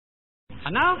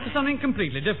And now for something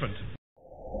completely different.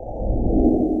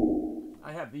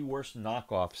 I have the worst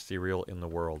knockoff cereal in the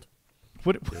world.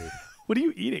 What are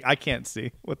you eating? I can't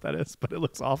see what that is, but it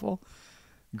looks awful.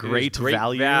 Great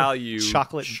value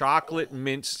chocolate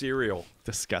mint cereal.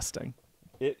 Disgusting.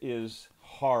 It is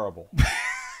horrible.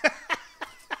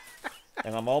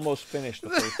 And I'm almost finished the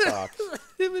first box.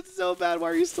 If it's so bad,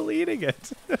 why are you still eating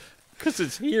it? Because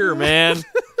it's here, man.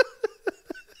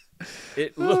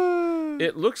 It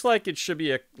looks like it should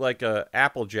be like a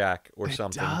Applejack or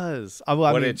something. It does.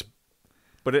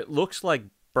 But it looks like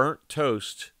burnt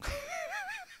toast.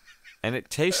 And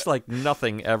it tastes like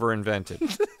nothing ever invented.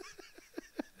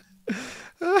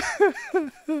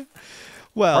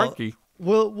 Well,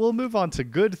 we'll move on to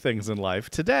good things in life.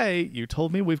 Today, you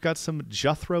told me we've got some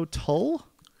Jethro Tull.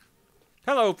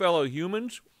 Hello, fellow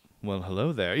humans. Well,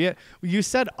 hello there. Yeah, you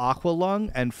said Aqualung,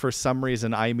 and for some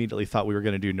reason, I immediately thought we were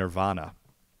going to do Nirvana.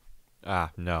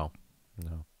 No.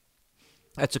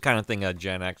 That's the kind of thing a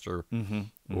Gen X or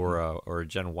a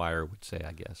Gen Y would say,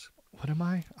 I guess. What am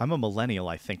I? I'm a millennial,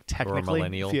 I think, technically. Or a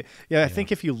millennial. I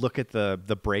think if you look at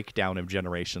the breakdown of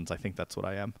generations, I think that's what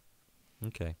I am.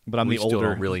 Okay. But I'm we the older. still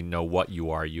don't really know what you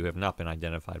are. You have not been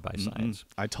identified by science.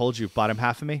 I told you, bottom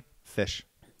half of me, fish.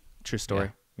 True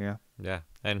story. Yeah.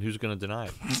 And who's going to deny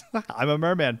it? I'm a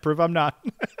merman. Prove I'm not.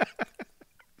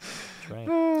 That's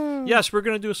right. Yes, we're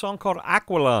going to do a song called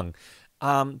Aqualung.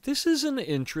 This is an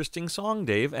interesting song,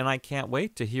 Dave, and I can't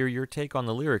wait to hear your take on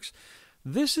the lyrics.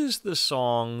 This is the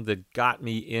song that got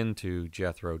me into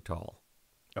Jethro Tull.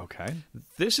 Okay.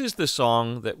 This is the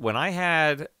song that when I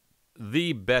had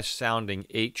the best-sounding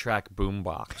 8-track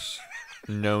boombox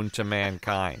known to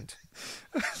mankind,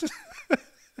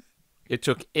 it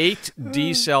took 8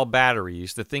 D-cell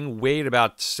batteries. The thing weighed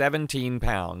about 17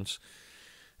 pounds.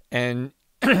 And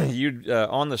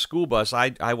on the school bus,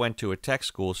 I went to a tech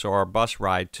school, so our bus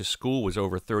ride to school was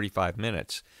over 35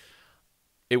 minutes.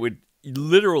 It would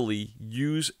literally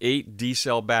use 8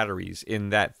 D-cell batteries in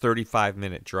that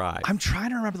 35-minute drive. I'm trying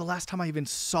to remember the last time I even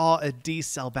saw a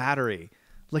D-cell battery.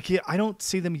 Like, I don't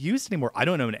see them used anymore. I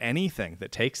don't own anything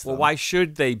that takes them. Well, why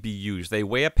should they be used? They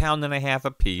weigh 1.5 pounds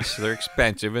a piece. They're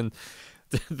expensive, and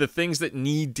the things that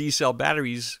need D-cell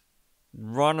batteries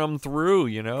run them through,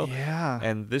 you know? Yeah.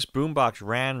 And this boombox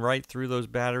ran right through those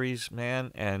batteries,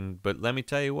 man. But let me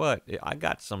tell you what, I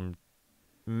got some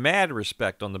mad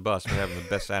respect on the bus for having the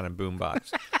best sounding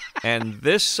boombox. And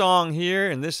this song here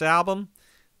and this album,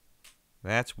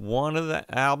 that's one of the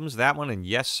albums. That one and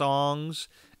Yes Songs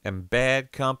and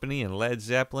Bad Company and Led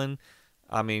Zeppelin.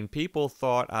 I mean, people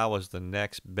thought I was the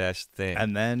next best thing.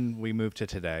 And then we moved to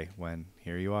today when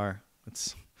here you are.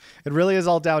 It really is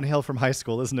all downhill from high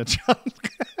school, isn't it, John?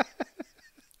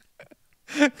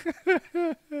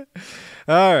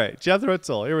 All right, Jethro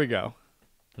Tull, here we go.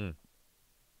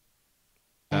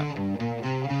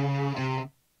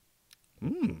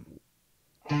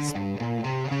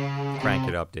 Crank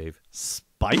it up, Dave.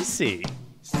 Spicy.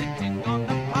 Sitting on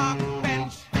the park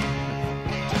bench,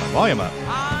 Volume up.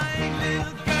 eyeing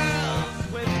little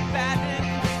girls with bad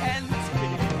intent.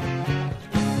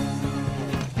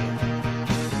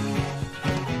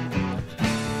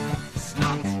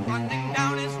 Snot's running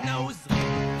down his nose,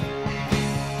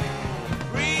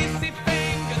 greasy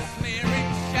fingers smearing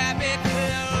shabby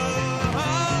clothes.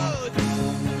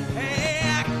 Hey,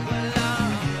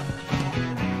 Aqualung,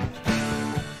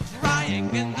 drying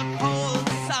in the cold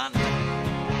sun,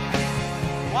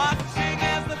 watching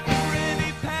as the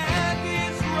pretty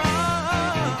panties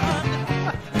run.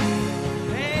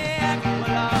 Hey,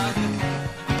 Aqualung,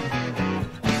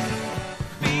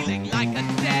 feeling like a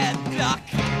dead duck,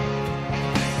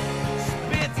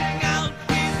 spitting out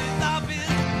pieces of his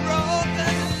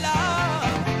broken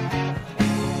love.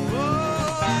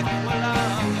 Oh,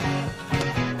 Aqualung,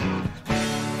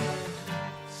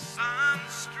 sun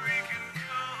streaking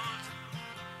cold,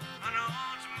 an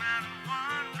old man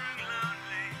wandering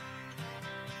lonely,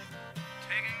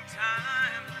 taking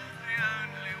time the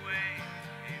only way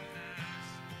he knows.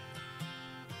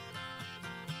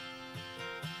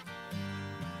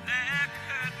 Their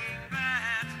curtain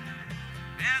bed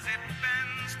as it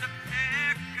bends to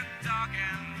pick a dog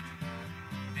end,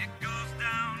 it goes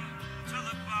down to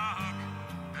the bog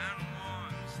and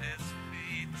warms his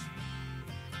feet.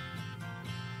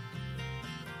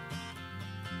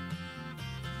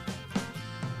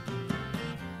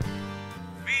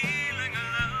 Feeling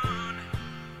alone,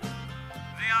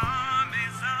 the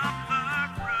armies of the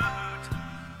road,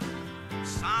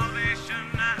 salvation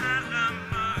and a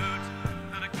moat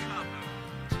and a cup of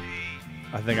tea.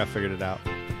 I think I figured it out.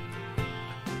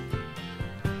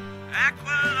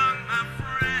 Aqualung, my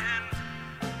friend,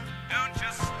 don't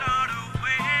you start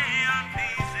away on me.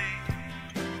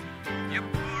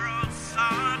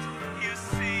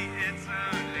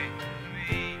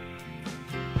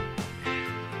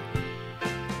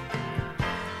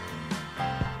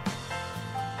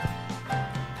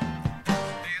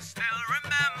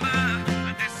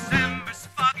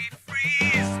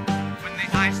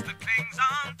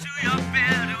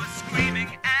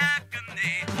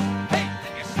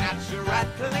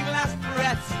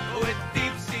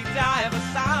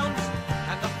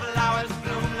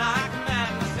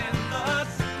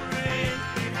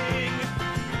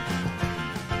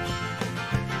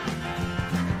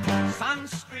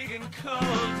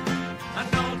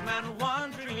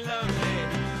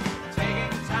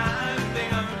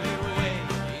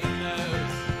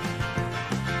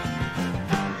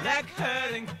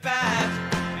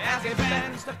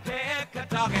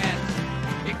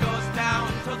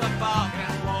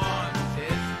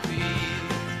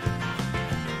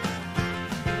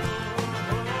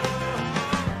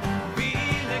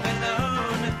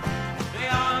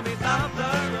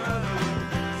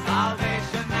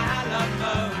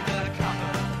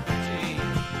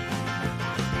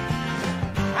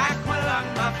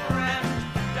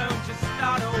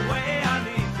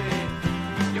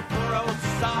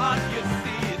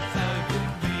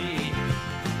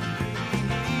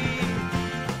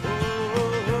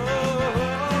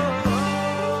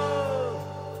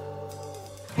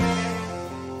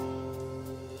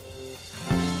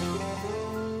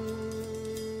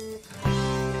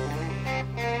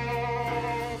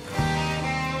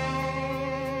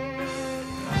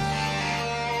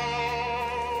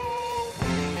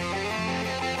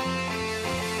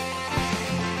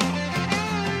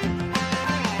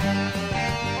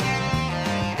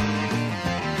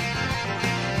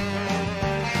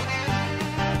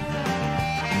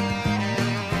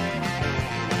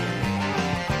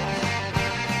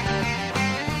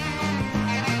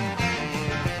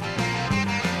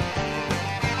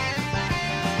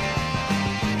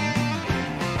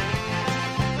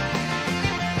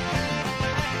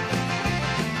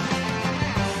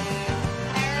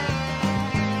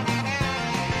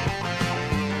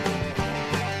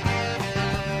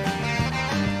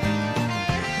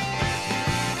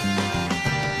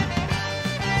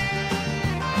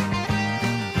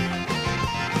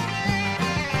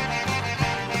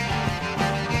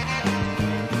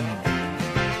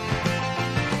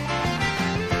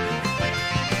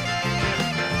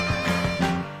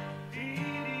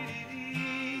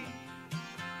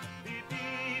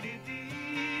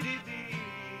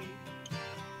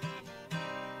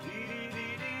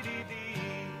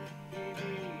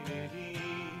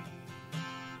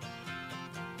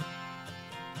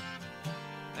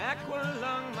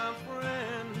 Aqualung, my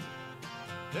friend,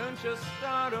 don't just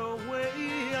start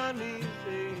away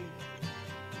uneasy.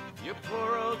 You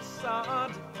poor old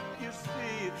sod, you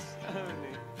see it's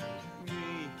only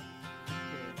me.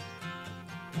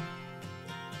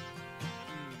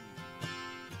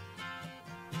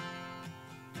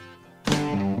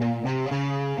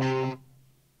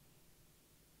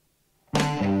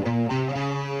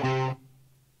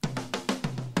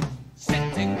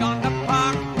 Sitting on the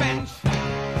park bench,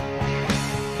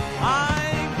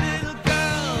 eyeing little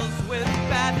girls with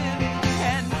bad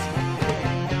intent.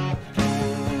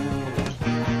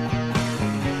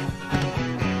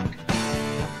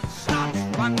 Snot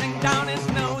running down his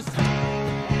nose,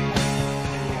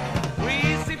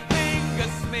 greasy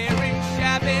fingers smearing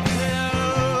shabby clothes.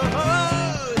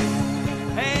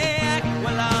 Hey,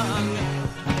 Aqualung,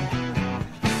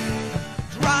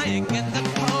 drying in the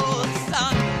cold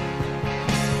sun,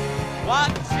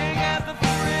 watching as the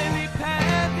frilly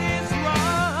panties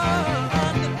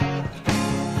run.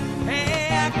 Hey,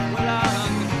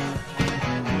 Aqualung,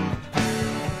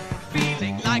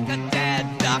 feeling like a dead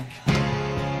duck,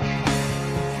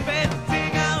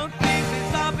 spitting out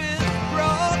pieces of his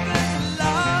broken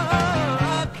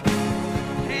luck.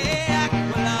 Hey,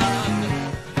 Aqualung.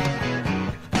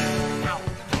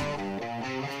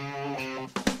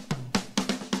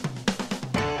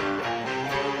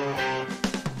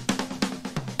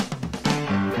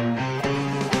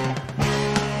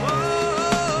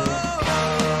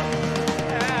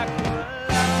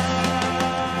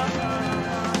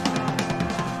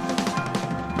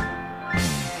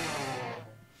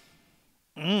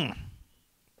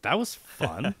 That was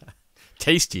fun.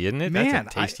 Tasty, isn't it? Man,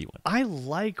 That's a tasty one. I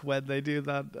like when they do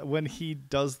that, when he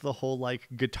does the whole like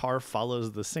guitar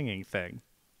follows the singing thing.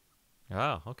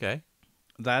 Oh, okay.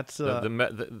 That's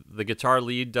The guitar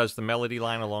lead does the melody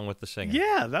line along with the singing.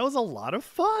 yeah, that was a lot of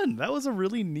fun. That was a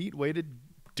really neat way to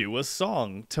do a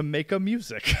song, to make a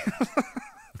music.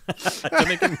 To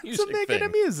make a music to make thing. it a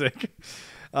music.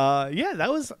 Yeah,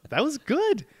 that was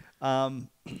good.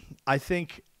 I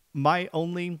think my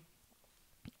only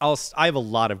I have a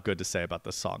lot of good to say about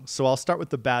this song, so I'll start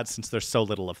with the bad since there's so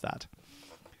little of that.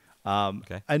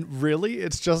 Okay. And really,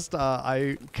 it's just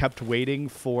I kept waiting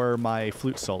for my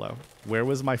flute solo. Where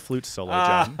was my flute solo,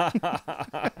 John?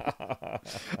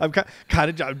 I'm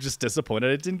just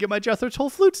disappointed I didn't get my Jethro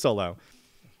Tull flute solo.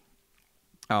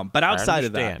 But outside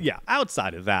of that,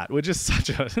 outside of that, which is such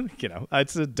a,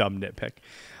 it's a dumb nitpick.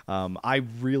 I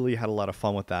really had a lot of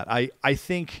fun with that. I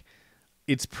think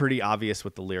it's pretty obvious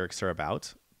what the lyrics are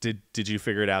about. Did you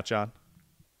figure it out, John?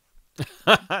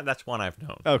 That's one I've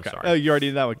known. Okay. I'm sorry. Oh, you already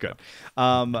knew that one. Good.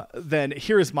 Then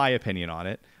here's my opinion on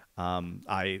it.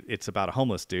 It's about a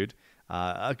homeless dude.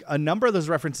 A number of those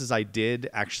references I did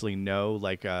actually know,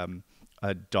 like a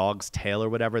dog's tail or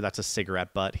whatever. That's a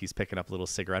cigarette butt. He's picking up little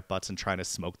cigarette butts and trying to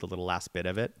smoke the little last bit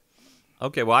of it.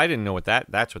 Okay, well, I didn't know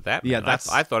that's what that meant. Yeah,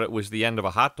 I thought it was the end of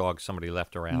a hot dog somebody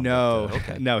left around. No, but,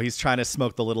 okay. No, he's trying to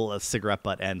smoke the little cigarette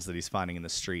butt ends that he's finding in the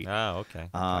street. Oh, okay.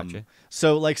 Gotcha.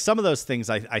 So, like, some of those things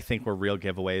I think were real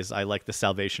giveaways. I like the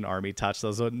Salvation Army touch. That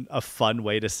was a fun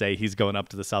way to say he's going up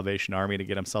to the Salvation Army to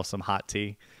get himself some hot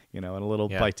tea, and a little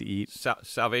bite to eat.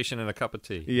 Salvation and a cup of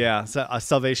tea. Yeah, so,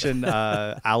 Salvation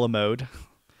a la mode.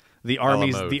 The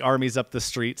army's up the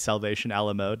street, Salvation a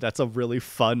la mode. That's a really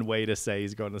fun way to say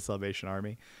he's going to the Salvation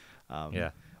Army.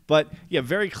 But yeah,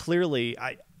 very clearly,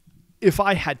 if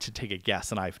I had to take a guess,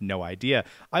 and I have no idea,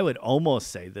 I would almost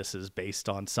say this is based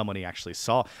on someone he actually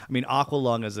saw. I mean,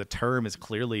 Aqualung as a term is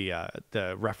clearly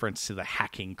the reference to the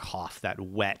hacking cough, that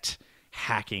wet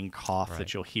hacking cough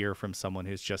that you'll hear from someone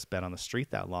who's just been on the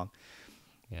street that long.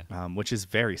 Yeah. Which is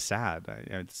very sad.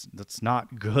 That's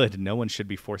not good. No one should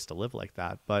be forced to live like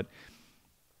that. But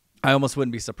I almost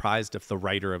wouldn't be surprised if the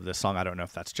writer of this song, I don't know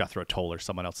if that's Jethro Tull or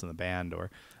someone else in the band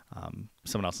or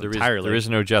someone else entirely. There is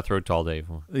no Jethro Tull, Dave.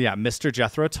 Yeah, Mr.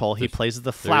 Jethro Tull. He plays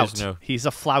the flout. He's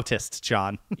a flautist,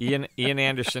 John. Ian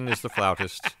Anderson is the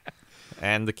flautist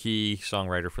and the key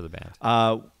songwriter for the band.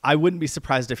 I wouldn't be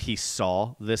surprised if he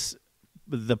saw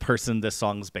the person this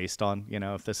song's based on,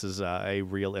 if this is a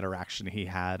real interaction he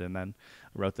had and then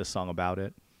wrote this song about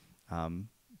it.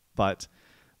 But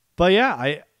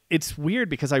yeah, it's weird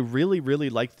because I really, really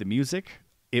liked the music.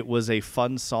 It was a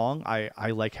fun song.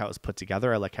 I like how it was put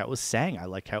together. I like how it was sang. I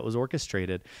like how it was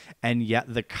orchestrated. And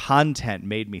yet the content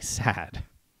made me sad.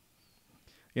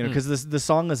 Because the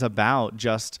song is about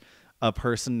just a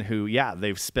person who,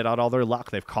 they've spit out all their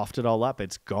luck. They've coughed it all up.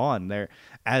 It's gone. They're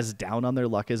as down on their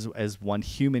luck as one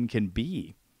human can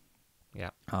be.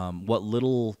 Yeah. What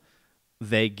little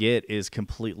they get is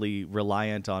completely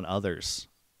reliant on others.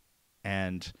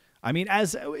 And I mean,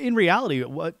 as in reality,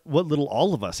 what little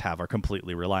all of us have are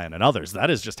completely reliant on others. That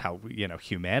is just how,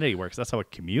 humanity works. That's how a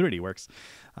community works.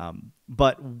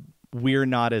 But we're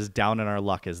not as down in our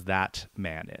luck as that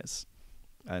man is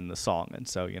in the song. And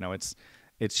so,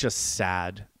 it's just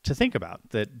sad to think about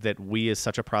that we as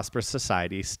such a prosperous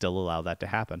society still allow that to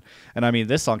happen. And I mean,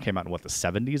 this song came out in the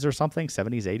 70s or something,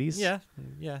 70s, 80s?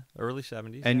 Yeah, early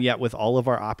 70s. And yet with all of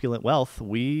our opulent wealth,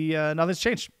 nothing's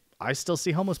changed. I still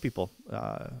see homeless people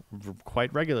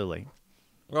quite regularly.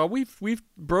 Well, we've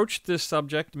broached this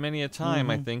subject many a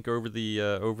time. I think over the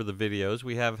videos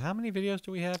we have. How many videos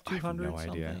do we have? 200. I have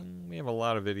no idea. We have a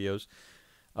lot of videos.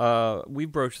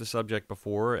 We've broached the subject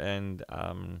before, and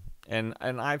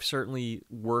I've certainly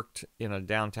worked in a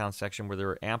downtown section where there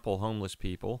are ample homeless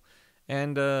people,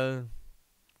 and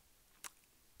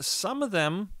some of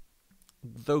them,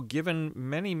 though given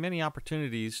many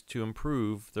opportunities to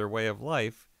improve their way of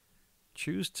life,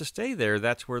 choose to stay there.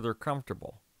 That's where they're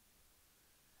comfortable.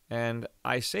 And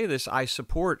I say this, I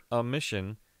support a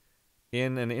mission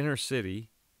in an inner city,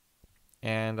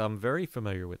 and I'm very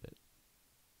familiar with it.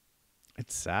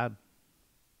 It's sad.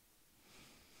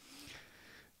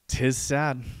 'Tis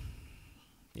sad.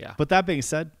 Yeah. But that being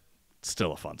said,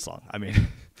 still a fun song. I mean,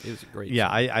 it was a great song.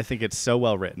 I think it's so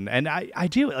well written. And I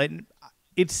do.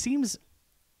 It seems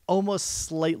almost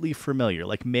slightly familiar.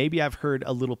 Like maybe I've heard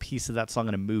a little piece of that song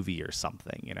in a movie or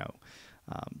something,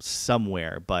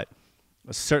 somewhere, but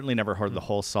certainly never heard the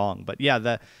whole song. But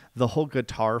yeah, the whole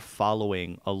guitar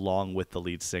following along with the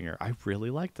lead singer, I really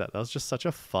liked that. That was just such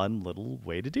a fun little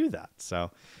way to do that.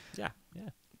 So yeah.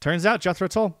 Turns out Jethro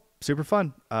Tull, super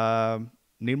fun.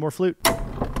 Need more flute.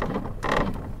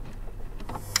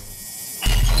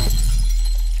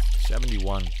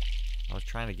 71. I was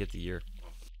trying to get the year.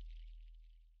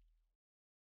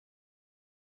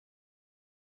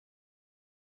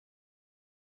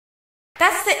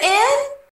 That's the